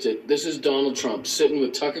who missed it, this is Donald Trump sitting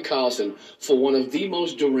with Tucker Carlson for one of the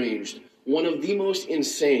most deranged, One of the most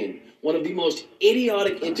insane, one of the most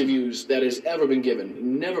idiotic interviews that has ever been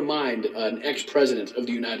given. Never mind an ex-president of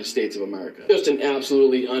the United States of America. Just an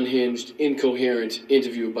absolutely unhinged, incoherent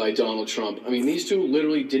interview by Donald Trump. I mean, these two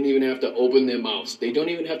literally didn't even have to open their mouths. They don't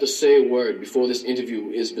even have to say a word before this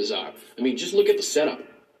interview is bizarre. I mean, just look at the setup.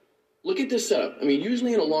 Look at this setup. I mean,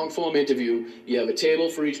 usually in a long-form interview, you have a table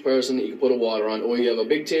for each person that you can put a water on, or you have a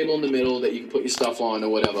big table in the middle that you can put your stuff on or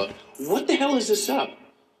whatever. What the hell is this setup?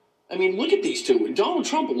 I mean, look at these two. Donald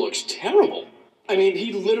Trump looks terrible. I mean,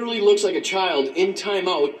 he literally looks like a child in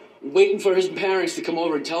timeout, waiting for his parents to come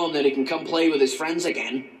over and tell him that he can come play with his friends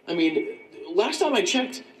again. I mean, last time I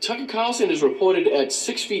checked, Tucker Carlson is reported at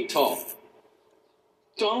 6 feet tall.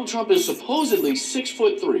 Donald Trump is supposedly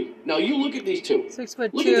 6'3". Now you look at these two.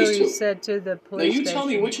 6'2", look at these two. He said to the police Now you tell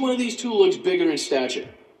me which one of these two looks bigger in stature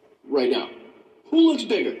right now. Who looks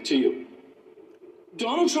bigger to you?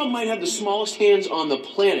 Donald Trump might have the smallest hands on the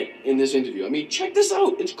planet in this interview. I mean, check this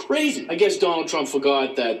out. It's crazy. I guess Donald Trump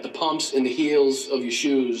forgot that the pumps and the heels of your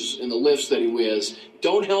shoes and the lifts that he wears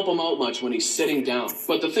don't help him out much when he's sitting down.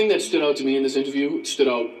 But the thing that stood out to me in this interview, stood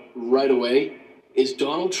out right away, is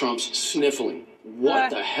Donald Trump's sniffling. What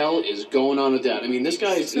the hell is going on with that? I mean, this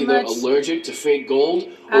guy is either allergic to fake gold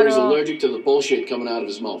or he's allergic to the bullshit coming out of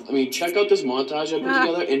his mouth. I mean, check out this montage I put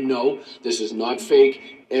together, and no, this is not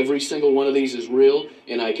fake. Every single one of these is real,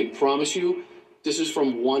 and I can promise you, this is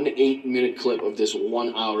from 1 8-minute clip of this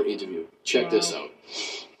 1 hour interview. Check this out.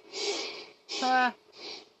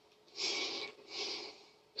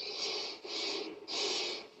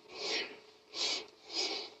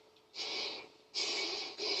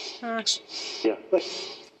 Yeah, but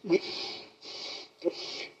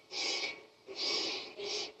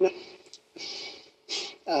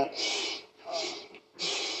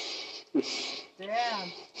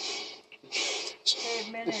damn.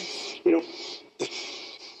 8 minutes. You know,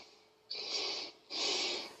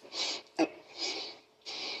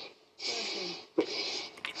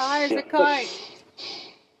 high as a kite.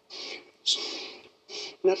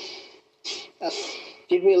 No,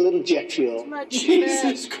 give me a little jet fuel.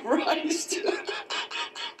 Jesus Christ.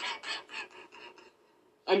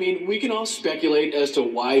 I mean, we can all speculate as to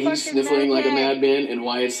why he's sniffling like a madman and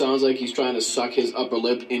why it sounds like he's trying to suck his upper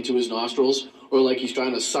lip into his nostrils, or like he's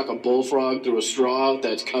trying to suck a bullfrog through a straw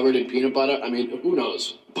that's covered in peanut butter. I mean, who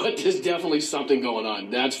knows? But there's definitely something going on.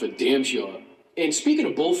 That's for damn sure. And speaking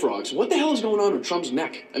of bullfrogs, what the hell is going on with Trump's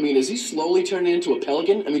neck? I mean, is he slowly turning into a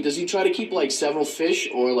pelican? I mean, does he try to keep, like, several fish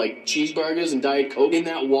or, like, cheeseburgers and Diet Coke in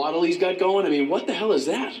that waddle he's got going? I mean, what the hell is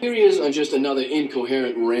that? Here he is on just another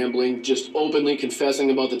incoherent rambling, just openly confessing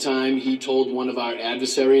about the time he told one of our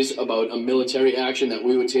adversaries about a military action that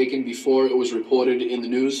we were taking before it was reported in the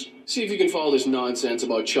news. See if you can follow this nonsense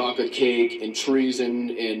about chocolate cake and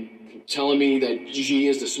treason and telling me that Xi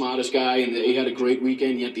is the smartest guy and that he had a great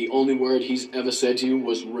weekend, yet the only word he's ever said to you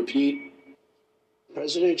was repeat.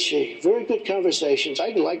 President Xi, very good conversations. I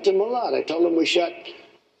liked him a lot. I told him we shot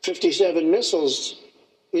 57 missiles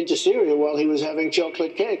into Syria while he was having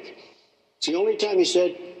chocolate cake. It's the only time he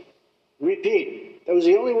said, repeat. That was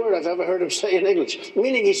the only word I've ever heard him say in English,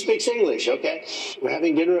 meaning he speaks English, okay? We're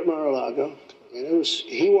having dinner at Mar-a-Lago. And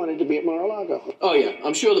he wanted to be at Mar-a-Lago. Oh, yeah.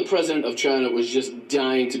 I'm sure the president of China was just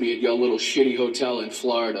dying to be at your little shitty hotel in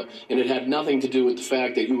Florida. And it had nothing to do with the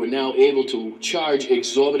fact that you were now able to charge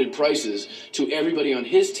exorbitant prices to everybody on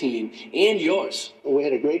his team and yours. We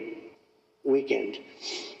had a great weekend.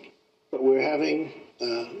 But we're having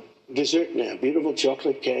dessert now. Beautiful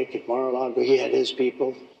chocolate cake at Mar-a-Lago. He had his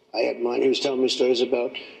people. I had mine. He was telling me stories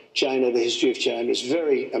about China, the history of China is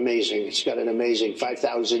very amazing. It's got an amazing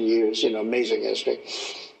 5,000 years, amazing history.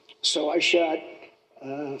 So I shot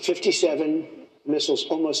 57 missiles,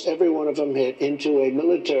 almost every one of them hit into a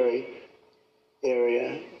military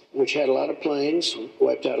area, which had a lot of planes,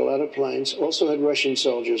 wiped out a lot of planes, also had Russian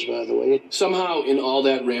soldiers, by the way. Somehow, in all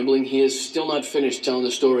that rambling, he is still not finished telling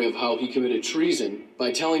the story of how he committed treason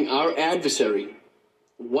by telling our adversary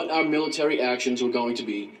what our military actions were going to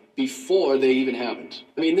be before they even happened.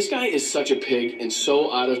 I mean, this guy is such a pig and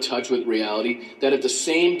so out of touch with reality that at the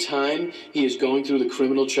same time he is going through the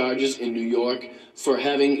criminal charges in New York for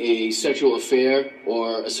having a sexual affair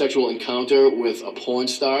or a sexual encounter with a porn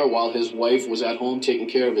star while his wife was at home taking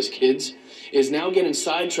care of his kids, is now getting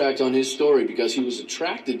sidetracked on his story because he was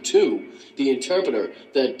attracted to the interpreter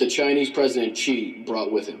that the Chinese President Xi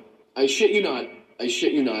brought with him. I shit you not. I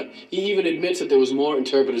shit you not. He even admits that there was more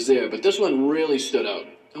interpreters there, but this one really stood out.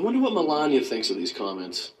 I wonder what Melania thinks of these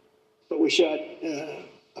comments. But we shot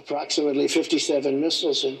approximately 57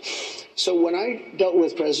 missiles. And so when I dealt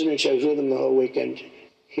with President Xi, I was with him the whole weekend.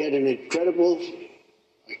 He had an incredible,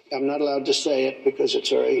 I'm not allowed to say it because it's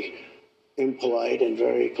very impolite and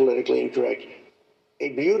very politically incorrect, a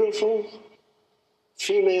beautiful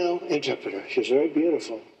female interpreter. She was very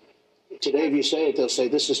beautiful. Today, if you say it, they'll say,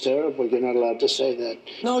 this is terrible. You're not allowed to say that.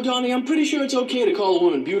 No, Donnie, I'm pretty sure it's okay to call a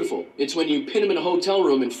woman beautiful. It's when you pin them in a hotel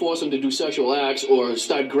room and force them to do sexual acts or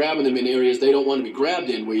start grabbing them in areas they don't want to be grabbed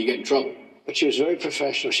in where you get in trouble. But she was very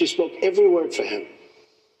professional. She spoke every word for him.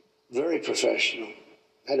 Very professional.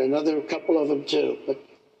 Had another couple of them, too. But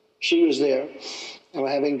she was there. They were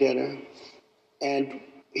having dinner. And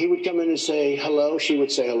he would come in and say hello. She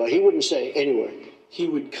would say hello. He wouldn't say any word. He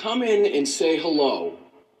would come in and say hello,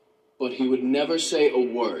 but he would never say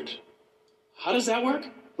a word. How does that work?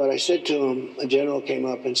 But I said to him, a general came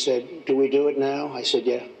up and said, do we do it now? I said,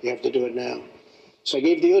 yeah, you have to do it now. So I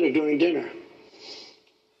gave the order during dinner.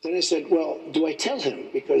 Then I said, well, do I tell him?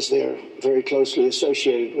 Because they're very closely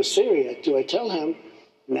associated with Syria. Do I tell him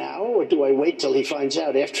now, or do I wait till he finds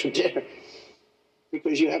out after dinner?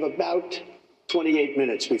 Because you have about 28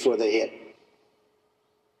 minutes before they hit.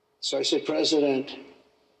 So I said, President,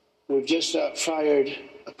 we've just fired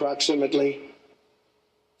approximately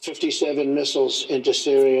 57 missiles into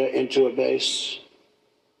Syria, into a base.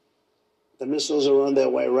 The missiles are on their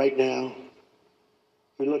way right now.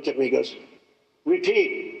 He looked at me and goes,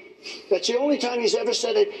 repeat. That's the only time he's ever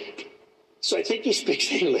said it. So I think he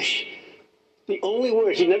speaks English. The only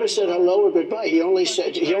word, he never said hello or goodbye. He only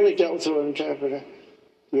dealt through an interpreter.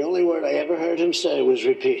 The only word I ever heard him say was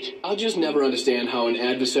repeat. I'll just never understand how an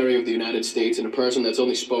adversary of the United States and a person that's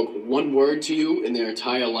only spoke one word to you in their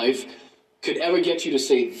entire life could ever get you to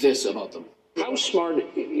say this about them. How smart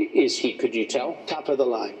is he, could you tell? Top of the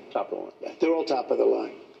line. Top of the line. Yeah, they're all top of the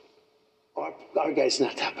line. Our guy's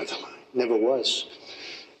not top of the line. Never was.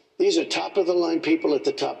 These are top of the line people at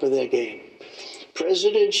the top of their game.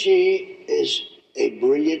 President Xi is a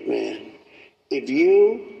brilliant man. If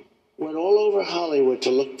you went all over Hollywood to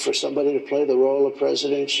look for somebody to play the role of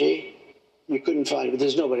President Xi, you couldn't find it.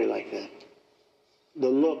 There's nobody like that. The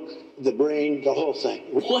look, the brain, the whole thing.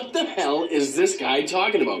 What the hell is this guy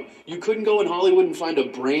talking about? You couldn't go in Hollywood and find a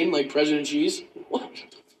brain like President Xi's? What?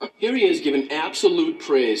 Here he is giving absolute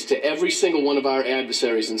praise to every single one of our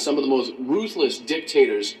adversaries and some of the most ruthless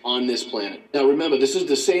dictators on this planet. Now remember, this is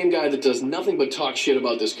the same guy that does nothing but talk shit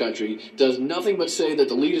about this country, does nothing but say that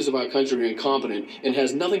the leaders of our country are incompetent, and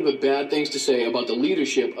has nothing but bad things to say about the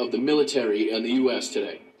leadership of the military in the U.S.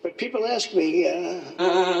 today. But people ask me,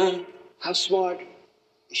 how smart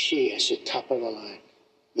is she? I said, top of the line.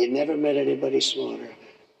 You never met anybody smarter.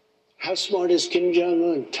 How smart is Kim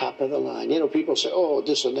Jong-un? Top of the line. You know, people say, oh,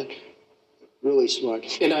 this and that. Really smart.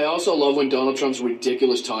 And I also love when Donald Trump's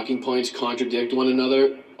ridiculous talking points contradict one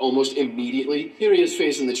another almost immediately. Here he is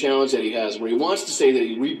facing the challenge that he has, where he wants to say that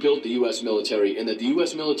he rebuilt the U.S. military and that the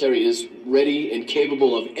U.S. military is ready and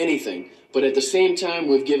capable of anything. But at the same time,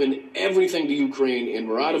 we've given everything to Ukraine, and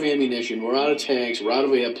we're out of ammunition, we're out of tanks, we're out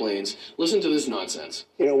of airplanes. Listen to this nonsense.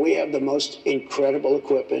 You know, we have the most incredible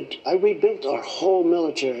equipment. I rebuilt our whole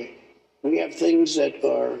military. We have things that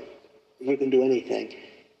are, you can do anything.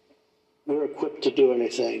 We're equipped to do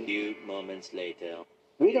anything. A few moments later.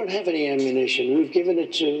 We don't have any ammunition. We've given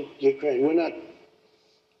it to Ukraine.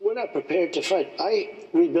 We're not prepared to fight. I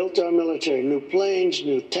rebuilt our military. New planes,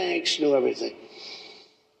 new tanks, new everything.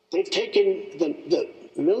 They've taken the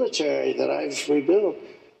military that I've rebuilt,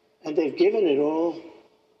 and they've given it all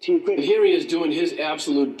to Ukraine. And here he is doing his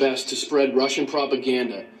absolute best to spread Russian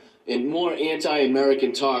propaganda and more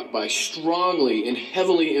anti-American talk by strongly and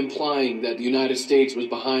heavily implying that the United States was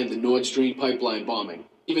behind the Nord Stream pipeline bombing.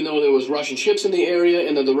 Even though there was Russian ships in the area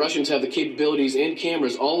and that the Russians have the capabilities and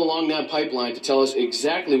cameras all along that pipeline to tell us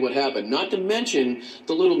exactly what happened. Not to mention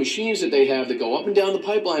the little machines that they have that go up and down the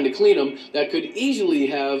pipeline to clean them that could easily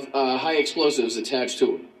have high explosives attached to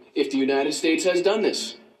them. If the United States has done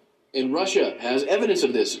this, and Russia has evidence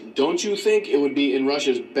of this, don't you think it would be in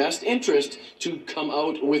Russia's best interest to come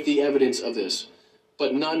out with the evidence of this?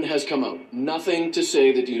 But none has come out. Nothing to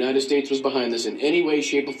say that the United States was behind this in any way,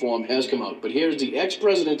 shape, or form has come out. But here's the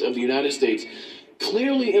ex-president of the United States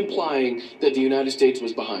clearly implying that the United States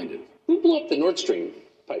was behind it. Who blew up the Nord Stream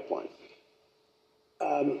pipeline?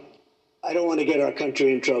 I don't want to get our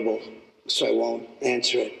country in trouble, so I won't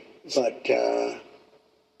answer it. But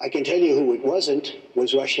I can tell you who it wasn't,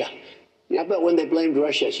 was Russia. How about when they blamed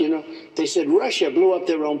Russia? You know, they said Russia blew up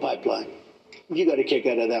their own pipeline. You got a kick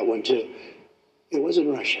out of that one, too. It wasn't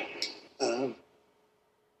Russia.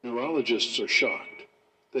 Neurologists are shocked.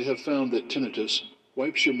 They have found that tinnitus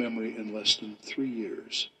wipes your memory in less than 3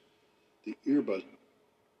 years. The earbud.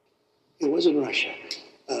 It wasn't Russia.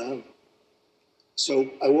 So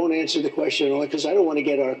I won't answer the question only because I don't want to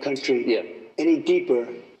get our country any deeper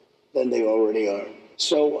than they already are.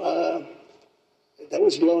 So that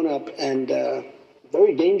was blown up and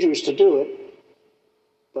very dangerous to do it.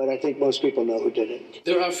 But I think most people know who did it.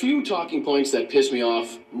 There are a few talking points that piss me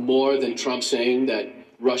off more than Trump saying that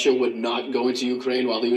Russia would not go into Ukraine while he was